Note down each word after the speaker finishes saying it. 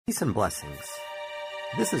Peace and blessings.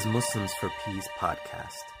 This is Muslims for Peace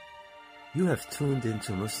podcast. You have tuned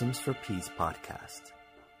into Muslims for Peace podcast.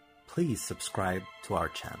 Please subscribe to our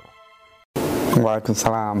channel. Walaikum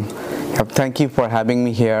salam. Thank you for having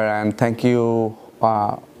me here, and thank you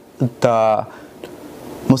the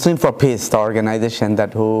Muslim for Peace, the organization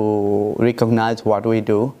that who recognize what we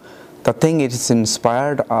do. The thing it has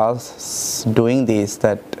inspired us doing this,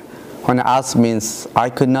 that when us means I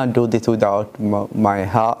could not do this without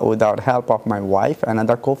without help of my wife,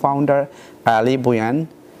 another co-founder, Mushi Bhuiyan,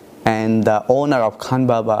 and the owner of Khan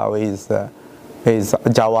Baba is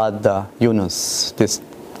Jawad Yunus. These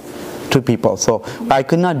two people. So I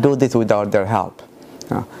could not do this without their help.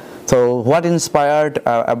 So what inspired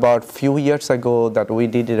about few years ago that we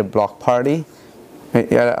did a block party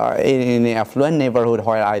in an affluent neighborhood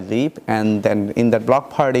where I live, and then in that block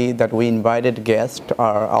party that we invited guests,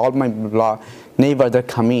 all my neighbors that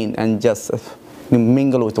come in and just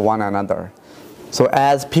mingle with one another. So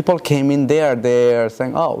as people came in there, they're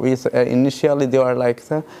saying, oh, initially they were like,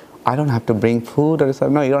 I don't have to bring food. Or I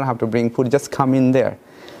said, no, you don't have to bring food, just come in there.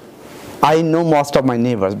 I know most of my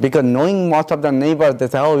neighbors, because knowing most of the neighbors, they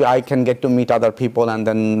say, oh, I can get to meet other people, and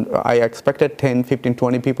then I expected 10, 15,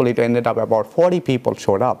 20 people. It ended up about 40 people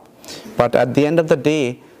showed up. But at the end of the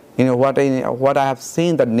day, you know, what I have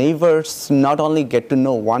seen, the neighbors not only get to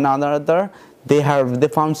know one another, they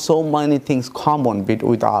found so many things common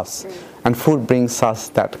with us, and food brings us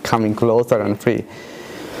that coming closer and free.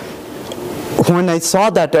 When I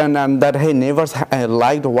saw that and that, hey, neighbors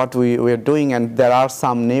liked what we were doing, and there are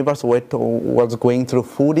some neighbors who was going through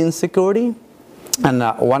food insecurity, and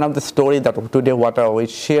one of the stories that today what we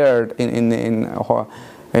shared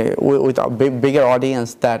with a bigger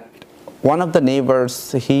audience, that one of the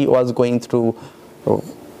neighbors, he was going through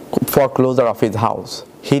foreclosure of his house.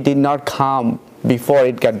 He did not come before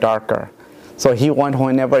it got darker. So he went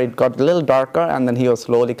whenever it got a little darker, and then he was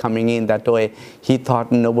slowly coming in. That way, he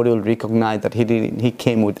thought nobody will recognize that he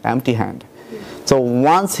came with empty hand. So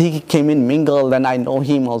once he came in, mingled, then I know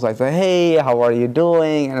him also. I said, hey, how are you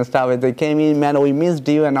doing? And stuff. As they came in, man, we missed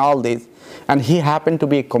you and all this. And he happened to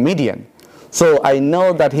be a comedian. So I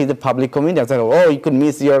know that he's a public comedian. I said, oh, you could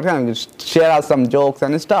miss your time, share us some jokes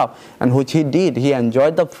and stuff. And which he did. He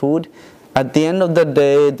enjoyed the food. At the end of the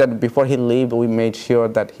day, that before he left, we made sure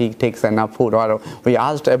that he takes enough food. Or we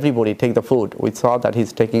asked everybody to take the food. We saw that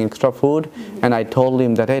he's taking extra food, and I told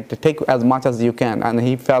him that, hey, take as much as you can. And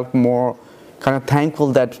he felt more kind of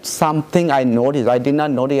thankful that something I noticed. I did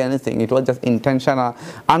not notice anything. It was just intentional,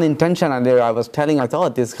 unintentionally. I was telling, I thought, oh,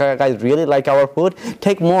 this guy really like our food.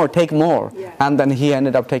 Take more, take more. Yeah. And then he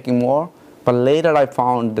ended up taking more. But later I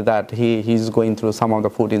found that he's going through some of the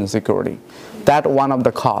food insecurity. That one of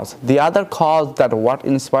the cause. The other cause that what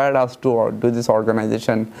inspired us to do this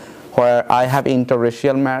organization, where I have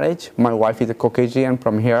interracial marriage. My wife is a Caucasian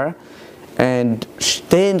from here. And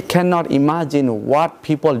they cannot imagine what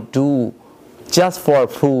people do just for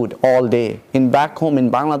food all day. Back home in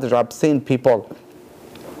Bangladesh, I've seen people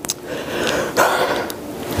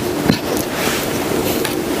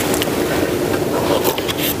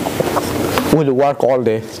will work all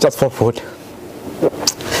day just for food.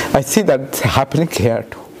 I see that happening here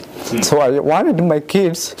too. So I wanted my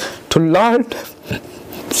kids to learn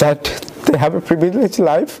that they have a privileged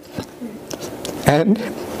life, and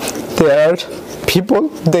they are people,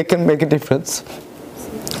 they can make a difference.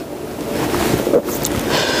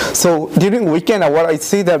 So during weekend, what I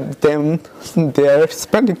see that they're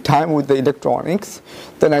spending time with the electronics.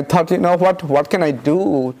 Then I thought, you know what can I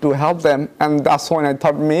do to help them? And that's when I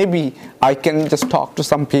thought maybe I can just talk to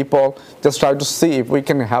some people, just try to see if we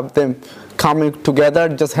can help them come together,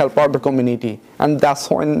 just help out the community. And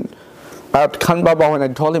that's when at Khan Baba, when I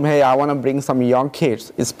told him, hey, I want to bring some young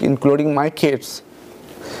kids, including my kids,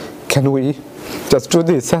 can we just do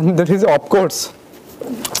this? And that is, of course,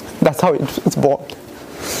 that's how it's born.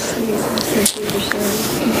 Thank you for sharing.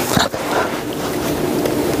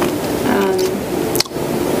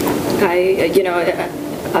 It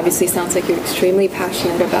obviously sounds like you're extremely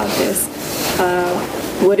passionate about this.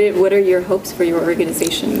 What are your hopes for your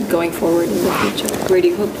organization going forward in the future? Where do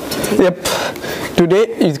you hope to take it? Yep.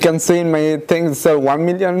 Today, you can see in my things, 1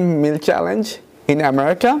 million meal challenge in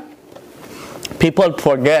America. People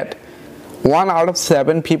forget 1 out of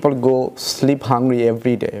 7 people go sleep hungry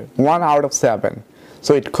every day. 1 out of 7.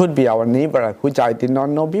 So it could be our neighbor, which I did not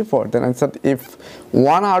know before. Then I said, if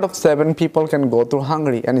 1 out of 7 people can go through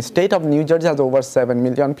hungry, and the state of New Jersey has over 7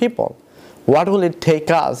 million people, what will it take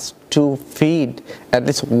us to feed at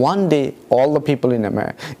least one day all the people in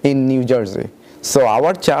New Jersey? So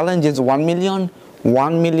our challenge is 1 million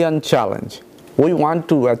challenge. we want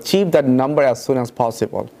to achieve that number as soon as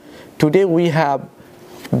possible. Today we have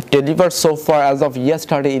delivered so far as of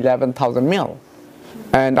yesterday 11,000 meal.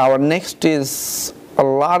 And our next is a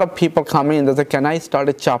lot of people coming in. They say, can I start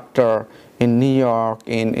a chapter in New York,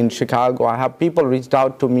 in Chicago? I have people reached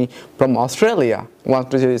out to me from Australia, want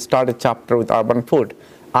to start a chapter with urban food.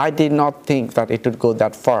 I did not think that it would go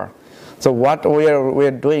that far. So what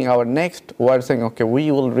we're doing, our next, we're saying, okay,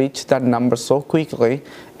 we will reach that number so quickly,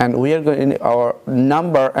 and we are going our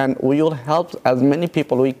number, and we will help as many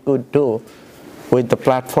people we could do with the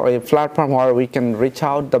platform, a platform where we can reach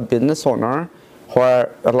out the business owner,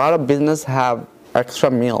 where a lot of business have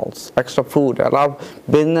extra meals, extra food. A lot of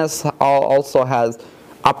business also has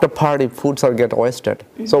after party foods are get wasted.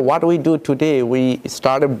 So what we do today, we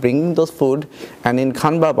started bringing those food, and in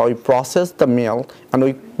Kanbaba we process the meal and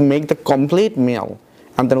we make the complete meal,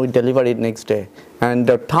 and then we deliver it next day. And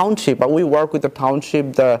the township, we work with the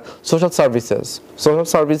township, the social services. Social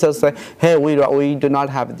services say, hey, we do not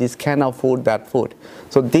have this kind of food, that food.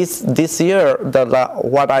 So this year,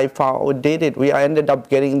 what I found, we ended up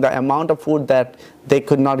getting the amount of food that they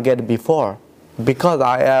could not get before, because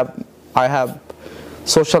I have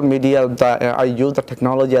social media. I use the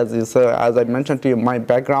technology, as I mentioned to you. My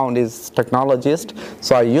background is technologist,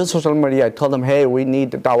 so I use social media. I told them, hey,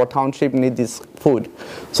 our township need this food.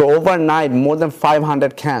 So overnight, more than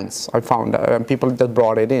 500 cans I found, and people just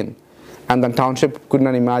brought it in. And the township could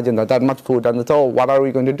not imagine that much food. And they said, oh, what are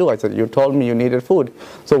we going to do? I said, you told me you needed food.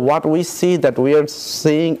 So what we see, that we are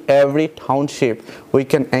seeing every township, we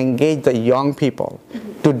can engage the young people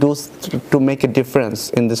to make a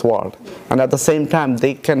difference in this world. And at the same time,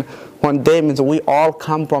 they can, one day, means we all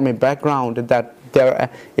come from a background that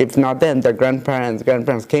if not them, their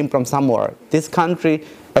grandparents came from somewhere. This country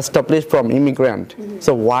established from immigrant.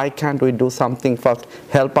 So why can't we do something first?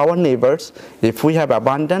 Help our neighbors. If we have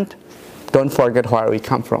abundant, don't forget where we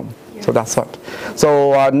come from. Yes. So that's what.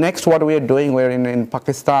 So next, what we are doing, we're in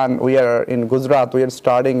Pakistan, we are in Gujarat, we are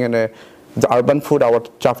starting in the urban food, our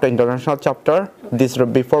chapter, international chapter, this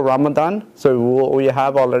before Ramadan. So we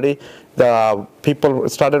have already, the people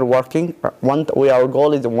started working. Our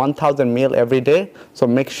goal is 1,000 meal every day. So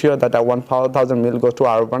make sure that 1,000 meal goes to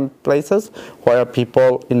urban places where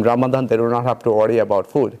people in Ramadan, they do not have to worry about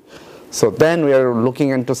food. So then we are looking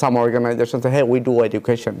into some organizations, say, hey, we do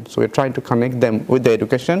education. So we're trying to connect them with the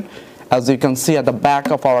education. As you can see at the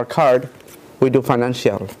back of our card, we do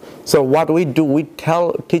financial. So what we do, we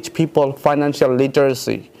teach people financial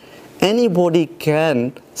literacy. Anybody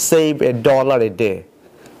can save $1 a day.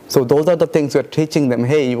 So those are the things we're teaching them.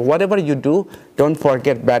 Hey, whatever you do, don't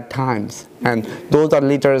forget bad times. And those are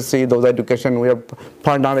literacy, those are education. We are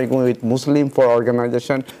partnering with Muslim for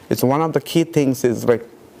organization. It's one of the key things is like,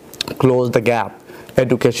 close the gap,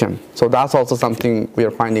 education. So that's also something we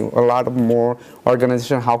are finding. A lot of more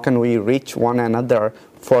organization, how can we reach one another,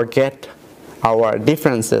 forget our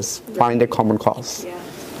differences, find a common cause. Yeah,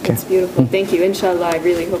 that's beautiful. Thank you. Inshallah, I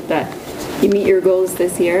really hope that you meet your goals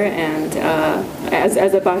this year. And as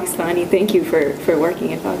a Pakistani, thank you for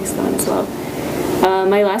working in Pakistan as well.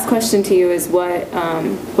 My last question to you is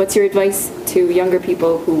what's your advice to younger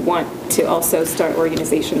people who want to also start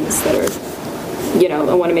organizations that are,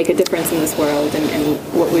 I want to make a difference in this world, and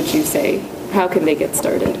what would you say? How can they get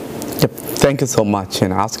started? Yep. Thank you so much.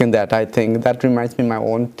 Asking that, I think that reminds me of my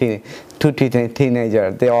own two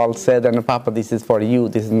teenagers. They all said, Papa, this is for you,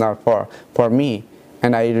 this is not for me.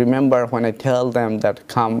 And I remember when I tell them that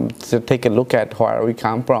come to take a look at where we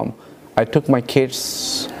come from. I took my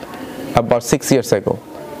kids about 6 years ago.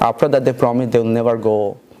 After that, they promised they'll never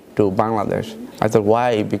go to Bangladesh. I said,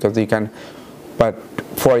 why? Because you can. But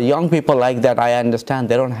for young people like that, I understand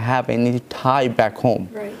they don't have any tie back home.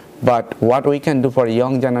 Right. But what we can do for a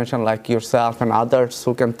young generation like yourself and others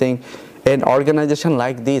who can think, an organization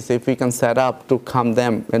like this, if we can set up to come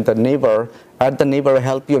them and the neighbor,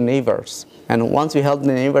 help your neighbors. And once you help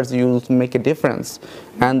the neighbors, you make a difference.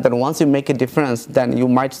 And then once you make a difference, then you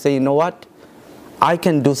might say, you know what? I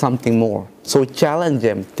can do something more. So challenge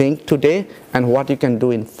them, think today and what you can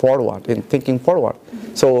do in thinking forward.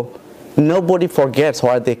 So nobody forgets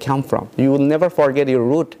where they come from. You will never forget your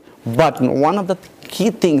root. But one of the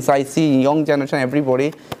key things I see in young generation,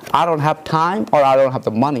 everybody, I don't have time or I don't have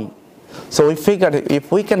the money. So we figured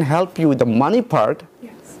if we can help you with the money part,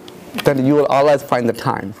 yes, then you will always find the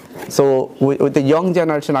time. So with the young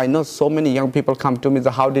generation, I know so many young people come to me and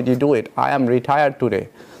say, how did you do it? I am retired today.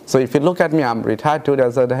 So if you look at me, I'm retired today.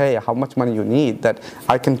 I said, hey, how much money you need? That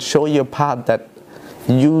I can show you a path that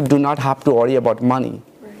you do not have to worry about money.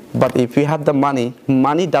 But if you have the money,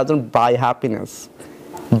 money doesn't buy happiness.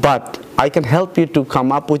 But I can help you to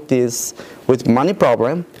come up with money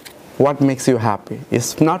problem what makes you happy?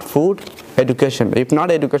 If not food, education. If not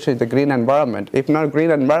education, it's the green environment. If not green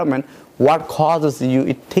environment, what causes you,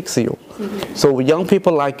 it takes you. So young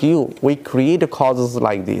people like you, we create causes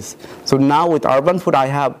like this. So now with Urban Food, I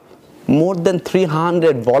have more than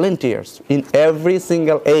 300 volunteers in every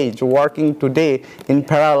single age working today in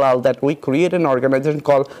parallel, that we create an organization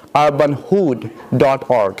called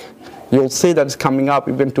urbanhood.org. You'll see that it's coming up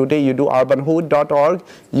even today. You do urbanhood.org,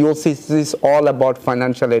 you'll see this is all about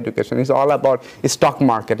financial education. It's all about stock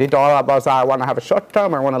market. It's all about, I want to have a short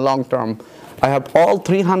term, I want a long term. I have all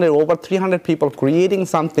 300, over 300 people creating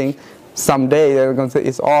something. Someday they're going to say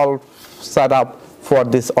it's all set up for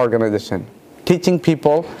this organization. Teaching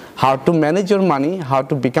people how to manage your money, how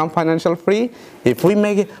to become financial free. If we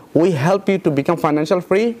make it, we help you to become financial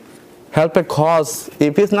free, help a cause.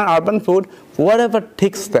 If it's not Urban Food, whatever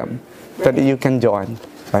takes them, that you can join.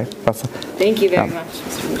 Right? Thank you very much,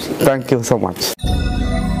 Mr. Mushi. Thank you so much.